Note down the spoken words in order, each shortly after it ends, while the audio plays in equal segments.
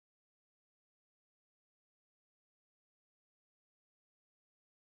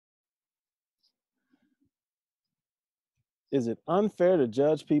Is it unfair to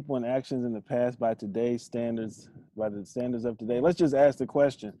judge people and actions in the past by today's standards, by the standards of today? Let's just ask the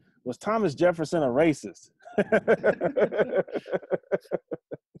question: was Thomas Jefferson a racist?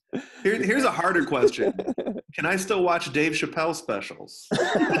 Here's a harder question. Can I still watch Dave Chappelle specials?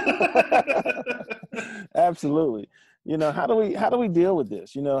 Absolutely. You know, how do we deal with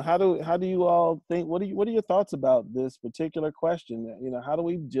this? You know, how do you all think, what are your thoughts about this particular question? You know, how do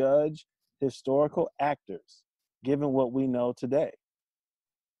we judge historical actors given what we know today?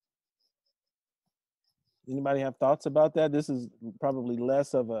 Anybody have thoughts about that? This is probably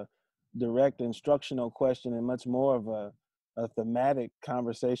less of a direct instructional question and much more of a thematic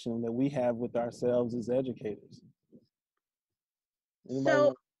conversation that we have with ourselves as educators. Anybody So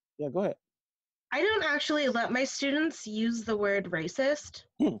want? Yeah, go ahead. I don't actually let my students use the word racist.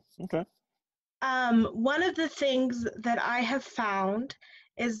 Okay. One of the things that I have found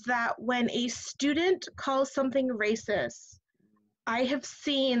is that when a student calls something racist, I have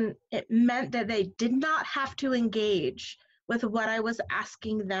seen it meant that they did not have to engage with what I was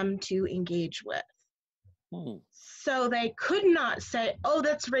asking them to engage with. Hmm. So they could not say, oh,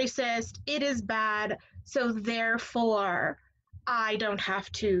 that's racist, it is bad, so therefore I don't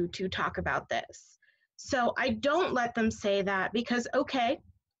have to talk about this. So I don't let them say that because, okay,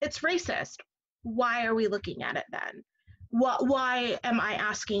 it's racist. Why are we looking at it then? Why am I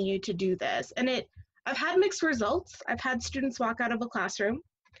asking you to do this? And I've had mixed results. I've had students walk out of a classroom.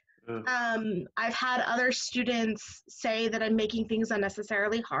 I've had other students say that I'm making things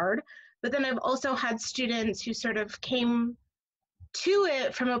unnecessarily hard, but then I've also had students who sort of came to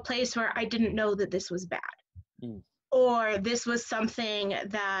it from a place where I didn't know that this was bad, Mm. or this was something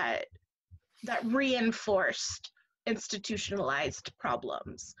that reinforced institutionalized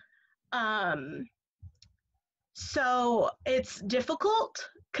problems. Um, so it's difficult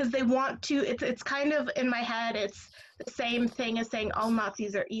because they want to. It's kind of in my head. It's the same thing as saying all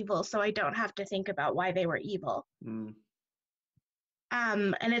Nazis are evil, so I don't have to think about why they were evil. Mm.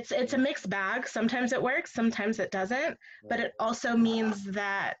 And it's a mixed bag. Sometimes it works, sometimes it doesn't. But it also means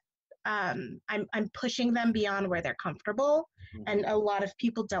that I'm pushing them beyond where they're comfortable, and a lot of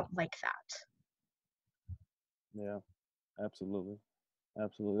people don't like that. Yeah, absolutely.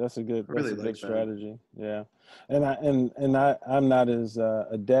 Absolutely. That's a good I really that's a good like that. strategy. Yeah. I'm not as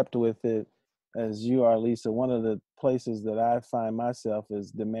adept with it as you are, Lisa. One of the places that I find myself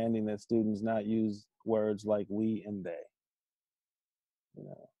is demanding that students not use words like we and they. You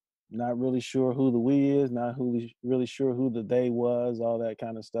know, not really sure who the we is, not who really sure who the they was, all that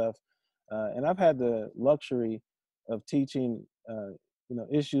kind of stuff. And I've had the luxury of teaching,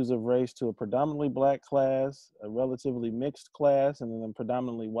 issues of race to a predominantly black class, a relatively mixed class, and then a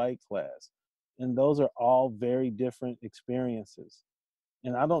predominantly white class. And those are all very different experiences.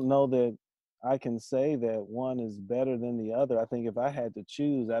 And I don't know that I can say that one is better than the other. I think if I had to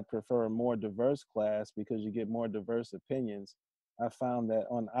choose, I'd prefer a more diverse class because you get more diverse opinions. I found that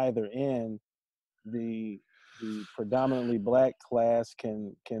on either end, the predominantly black class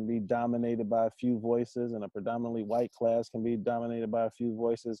can be dominated by a few voices, and a predominantly white class can be dominated by a few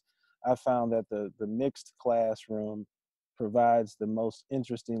voices. I found that the mixed classroom provides the most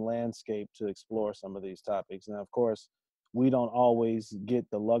interesting landscape to explore some of these topics. And of course, we don't always get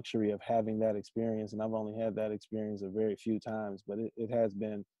the luxury of having that experience, and I've only had that experience a very few times, but it has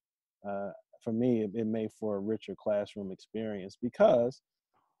been, for me, it made for a richer classroom experience because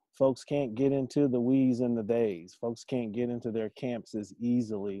folks can't get into the we's and the they's. Folks can't get into their camps as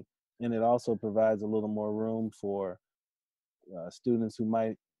easily, and it also provides a little more room for students who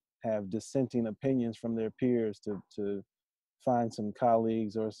might have dissenting opinions from their peers to find some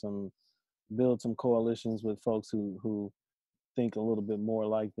colleagues or build some coalitions with folks who think a little bit more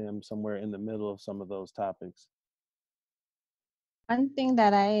like them somewhere in the middle of some of those topics. One thing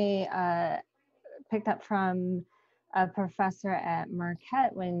that I picked up from a professor at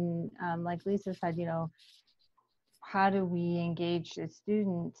Marquette when, like Lisa said, how do we engage the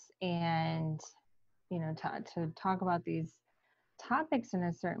students and, to talk about these topics in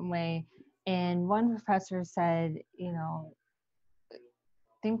a certain way. And one professor said,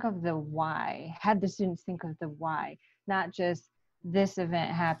 think of the why, had the students think of the why, not just this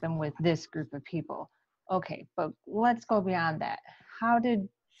event happened with this group of people. Okay, but let's go beyond that. How did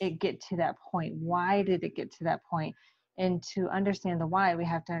it get to that point? Why did it get to that point? And to understand the why, we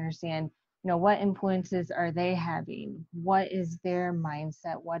have to understand, what influences are they having? What is their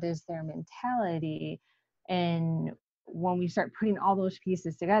mindset? What is their mentality? And when we start putting all those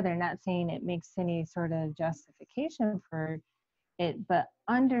pieces together, not saying it makes any sort of justification for it, but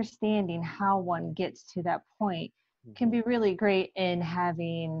understanding how one gets to that point can be really great in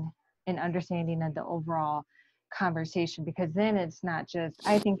having an understanding of the overall conversation, because then it's not just,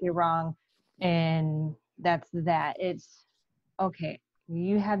 I think you're wrong and that's that. It's, okay,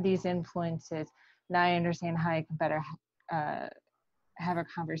 you have these influences. Now I understand how I can better have a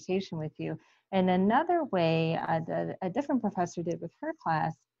conversation with you. And another way a different professor did with her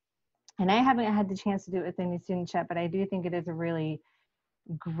class, and I haven't had the chance to do it with any students yet, but I do think it is a really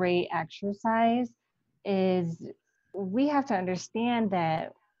great exercise, is we have to understand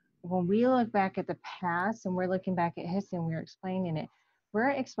that when we look back at the past and we're looking back at history and we're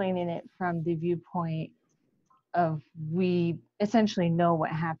explaining it from the viewpoint of, we essentially know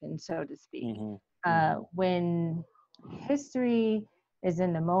what happened, so to speak. When history is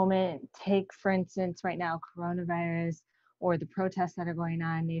in the moment, take for instance right now coronavirus or the protests that are going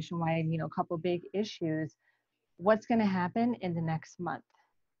on nationwide, a couple big issues, what's going to happen in the next month?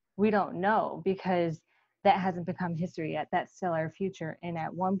 We don't know, because that hasn't become history yet. That's still our future. And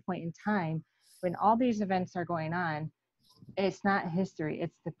at one point in time, when all these events are going on, it's not history,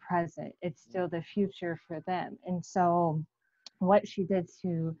 it's the present. It's still the future for them. And so what she did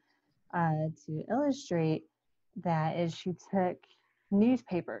to illustrate that is she took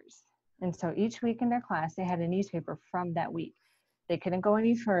newspapers. And so each week in their class, they had a newspaper from that week. They couldn't go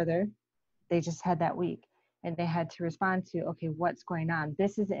any further. They just had that week. And they had to respond to, okay, what's going on?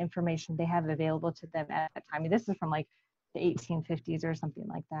 This is the information they have available to them at that time. I mean, this is from like the 1850s or something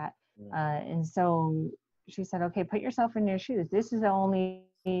like that. And so she said, okay, put yourself in their shoes. This is the only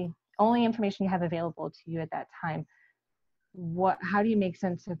information you have available to you at that time. How do you make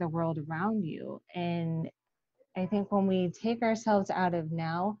sense of the world around you? And I think when we take ourselves out of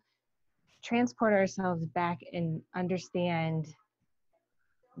now, transport ourselves back and understand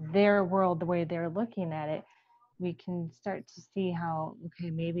their world the way they're looking at it, we can start to see how, okay,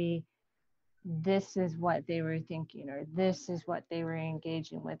 maybe this is what they were thinking, or this is what they were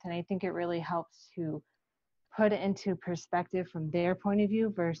engaging with. And I think it really helps to put it into perspective from their point of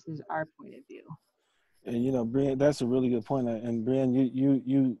view versus our point of view. And Brian, that's a really good point. And Brian,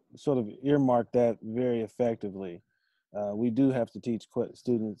 you sort of earmarked that very effectively. We do have to teach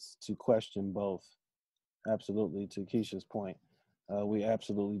students to question both. Absolutely, to Keisha's point. We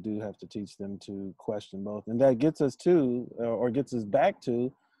absolutely do have to teach them to question both. And that gets us gets us back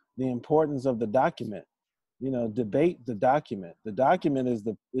to the importance of the document. Debate the document. The document is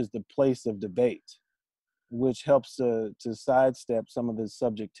the place of debate, which helps to sidestep some of the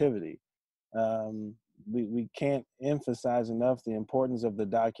subjectivity. We can't emphasize enough the importance of the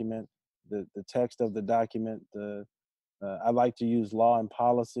document, the text of the document. I like to use law and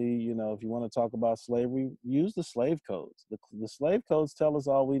policy. If you want to talk about slavery, use the slave codes. The slave codes tell us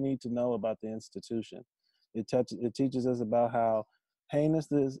all we need to know about the institution. It teaches us about how heinous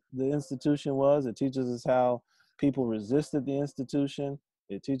the institution was. It teaches us how people resisted the institution.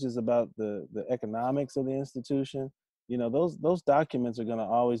 It teaches about the economics of the institution. Those documents are going to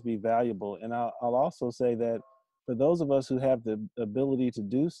always be valuable. And I'll also say that for those of us who have the ability to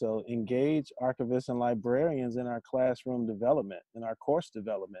do so, engage archivists and librarians in our classroom development, in our course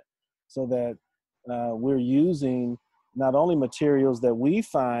development, so that we're using not only materials that we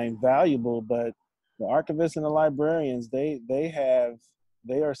find valuable, but the archivists and the librarians, they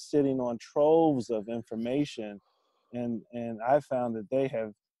are sitting on troves of information. And I found that they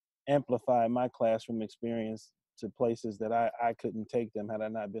have amplified my classroom experience to places that I couldn't take them had I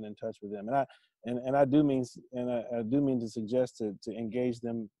not been in touch with them. And I do mean to suggest to engage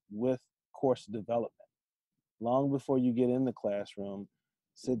them with course development. Long before you get in the classroom,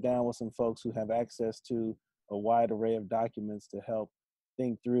 sit down with some folks who have access to a wide array of documents to help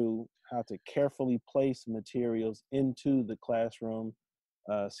think through how to carefully place materials into the classroom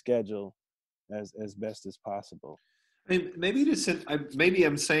schedule as best as possible. Maybe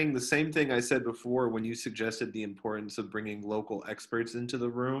I'm saying the same thing I said before when you suggested the importance of bringing local experts into the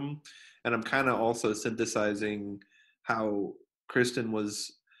room. And I'm kind of also synthesizing how Kristen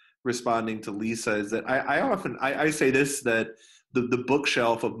was responding to Lisa, is that I say this, that the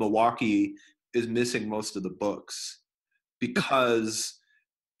bookshelf of Milwaukee is missing most of the books because,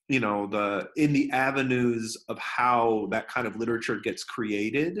 in the avenues of how that kind of literature gets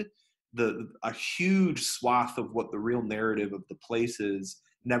created, a huge swath of what the real narrative of the place is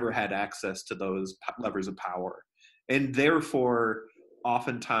never had access to those levers of power. And therefore,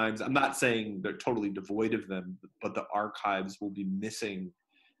 oftentimes, I'm not saying they're totally devoid of them, but the archives will be missing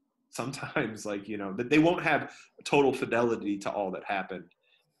sometimes, that they won't have total fidelity to all that happened.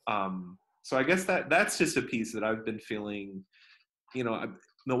 So I guess that's just a piece that I've been feeling,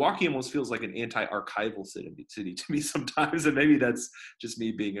 Milwaukee almost feels like an anti-archival city to me sometimes, and maybe that's just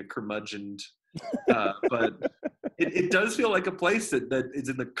me being a curmudgeon, but it does feel like a place that is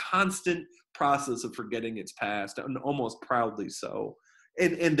in the constant process of forgetting its past, and almost proudly so.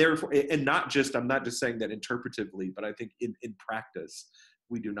 And therefore, and not just, I'm not just saying that interpretively, but I think in practice,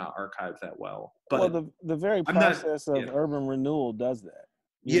 we do not archive that well. But Well, the very I'm not, process of yeah. urban renewal does that.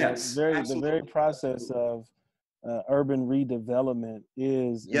 Yes, The very absolutely. process of urban redevelopment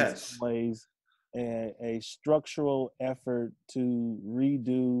is in some Yes. ways a structural effort to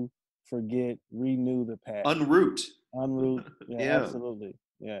redo, forget, renew the past, Unroot. unroot. Yeah, Yeah. absolutely.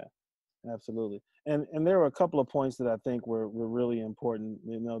 Yeah, absolutely. And there were a couple of points that I think were really important.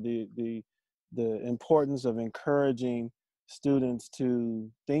 The importance of encouraging students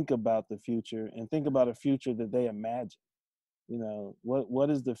to think about the future and think about a future that they imagine. What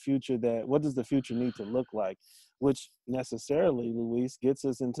does the future need to look like, which necessarily, Luis, gets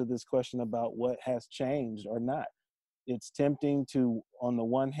us into this question about what has changed or not. It's tempting to, on the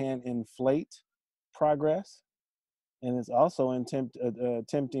one hand, inflate progress, and it's also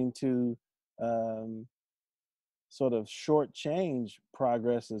tempting to sort of shortchange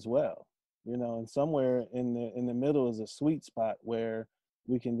progress as well. And somewhere in the middle is a sweet spot where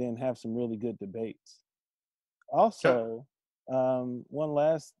we can then have some really good debates. Also, one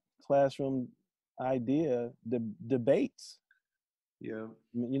last classroom idea: debates. Yeah.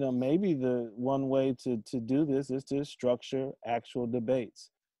 Maybe the one way to do this is to structure actual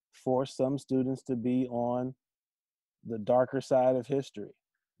debates, force some students to be on the darker side of history,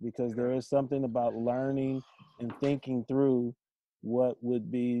 because there is something about learning and thinking through what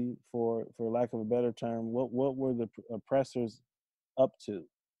would be, for lack of a better term, what were the oppressors up to,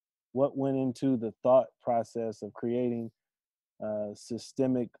 what went into the thought process of creating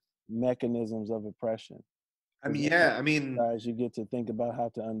systemic mechanisms of oppression. I mean, yeah, I mean, guys, you get to think about how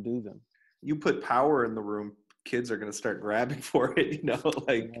to undo them. You put power in the room, kids are going to start grabbing for it,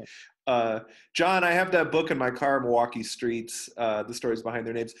 like, John, I have that book in my car, Milwaukee Streets, The Stories Behind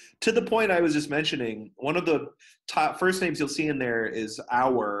Their Names. To the point I was just mentioning, one of the top first names you'll see in there is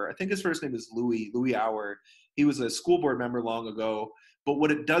Auer. I think his first name is Louis Auer. He was a school board member long ago. But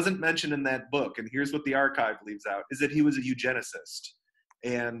what it doesn't mention in that book, and here's what the archive leaves out, is that he was a eugenicist.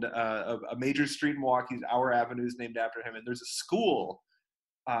 And a major street in Milwaukee, Auer Avenue, is named after him. And there's a school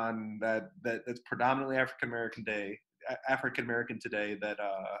on that's predominantly African American today that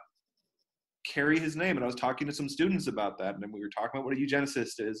carry his name. And I was talking to some students about that, and then we were talking about what a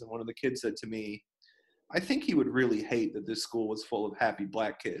eugenicist is. And one of the kids said to me, "I think he would really hate that this school was full of happy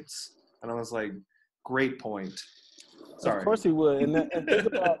black kids." And I was like, "Great point." Sorry. Of course he would. And think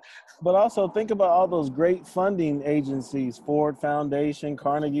about, but also think about all those great funding agencies, Ford Foundation,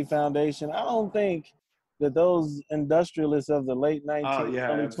 Carnegie Foundation. I don't think that those industrialists of the late 19th,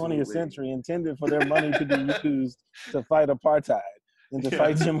 early 20th century intended for their money to be used to fight apartheid and to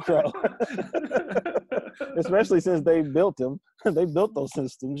fight Jim Crow. Especially since they built them. They built those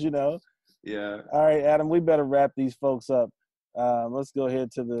systems, Yeah. All right, Adam, we better wrap these folks up. Let's go ahead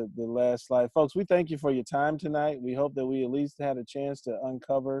to the last slide. Folks, we thank you for your time tonight. We hope that we at least had a chance to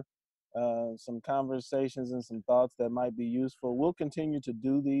uncover some conversations and some thoughts that might be useful. We'll continue to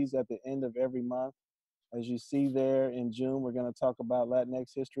do these at the end of every month. As you see there, in June, we're going to talk about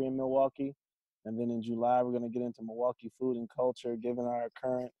Latinx history in Milwaukee. And then in July, we're going to get into Milwaukee food and culture. Given our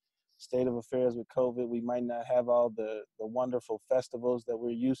current state of affairs with COVID, we might not have all the wonderful festivals that we're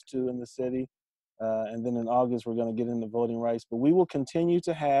used to in the city. And then in August, we're going to get into voting rights. But we will continue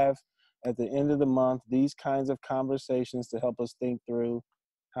to have, at the end of the month, these kinds of conversations to help us think through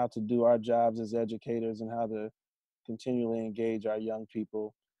how to do our jobs as educators and how to continually engage our young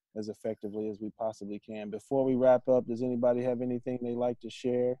people as effectively as we possibly can. Before we wrap up, does anybody have anything they'd like to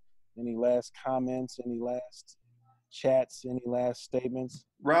share? Any last comments? Any last chats? Any last statements?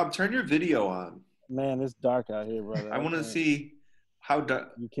 Rob, turn your video on. Man, it's dark out here, brother. I want to see how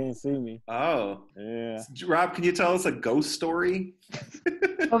dark. You can't see me. Oh. Yeah. Rob, can you tell us a ghost story?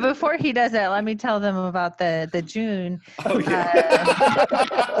 Well, before he does that, let me tell them about the June. Oh,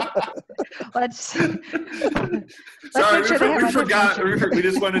 yeah. Let's Sorry, sure we forgot. We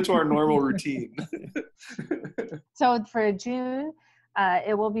just went into our normal routine. So for June,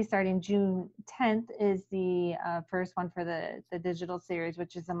 it will be starting June 10th is the first one for the digital series,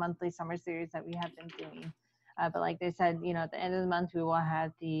 which is a monthly summer series that we have been doing. But like they said, at the end of the month, we will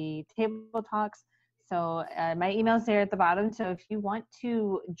have the table talks. So my email's there at the bottom. So if you want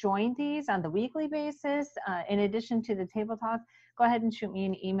to join these on the weekly basis, in addition to the table talks, go ahead and shoot me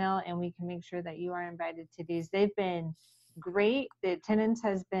an email and we can make sure that you are invited to these. They've been great. The attendance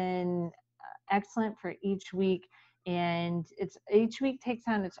has been excellent for each week. And each week takes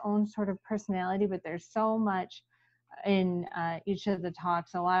on its own sort of personality, but there's so much in each of the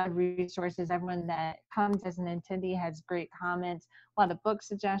talks, a lot of resources. Everyone that comes as an attendee has great comments, a lot of book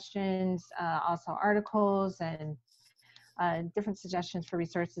suggestions, also articles and different suggestions for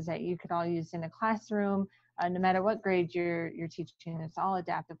resources that you could all use in a classroom. No matter what grade you're teaching, it's all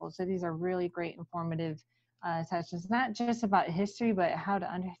adaptable. So these are really great informative sessions, not just about history, but how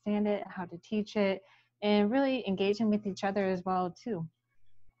to understand it, how to teach it, and really engaging with each other as well too.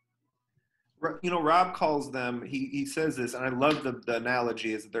 You know, Rob calls them, he says this, and I love the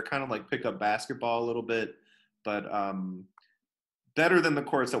analogy, is that they're kind of like pickup basketball a little bit, but better than the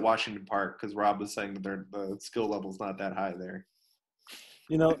courts at Washington Park, because Rob was saying that the skill level's not that high there.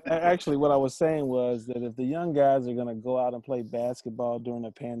 You know, actually, what I was saying was that if the young guys are going to go out and play basketball during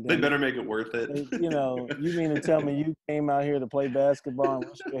a pandemic, They better make it worth it. you know, you mean to tell me you came out here to play basketball and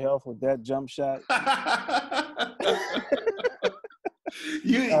risk your health with that jump shot?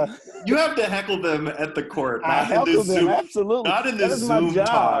 You have to heckle them at the court, I not in heckle this them, Zoom, absolutely. not in That this is my Zoom job.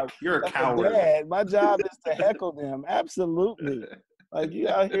 talk. You're a As coward. dad, my job is to heckle them, absolutely. Like, you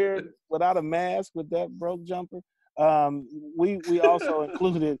out here without a mask with that broke jumper. We also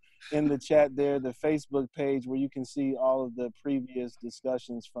included in the chat there the Facebook page where you can see all of the previous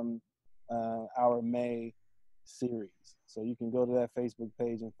discussions from our May series. So you can go to that Facebook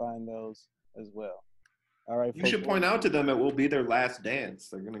page and find those as well. All right. You should point out to them it will be their last dance.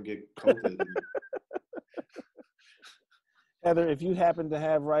 They're going to get COVID. Heather, if you happen to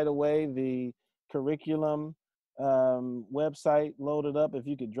have right away the curriculum website loaded up, if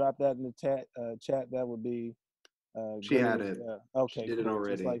you could drop that in the chat, that would be She great. had it. Okay, she did cool. it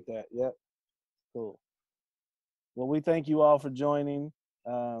already. Just like that. Yep. Cool. Well, we thank you all for joining.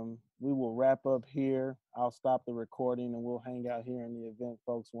 We will wrap up here. I'll stop the recording and we'll hang out here in the event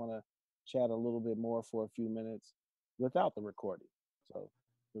folks want to chat a little bit more for a few minutes without the recording. So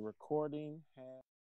the recording has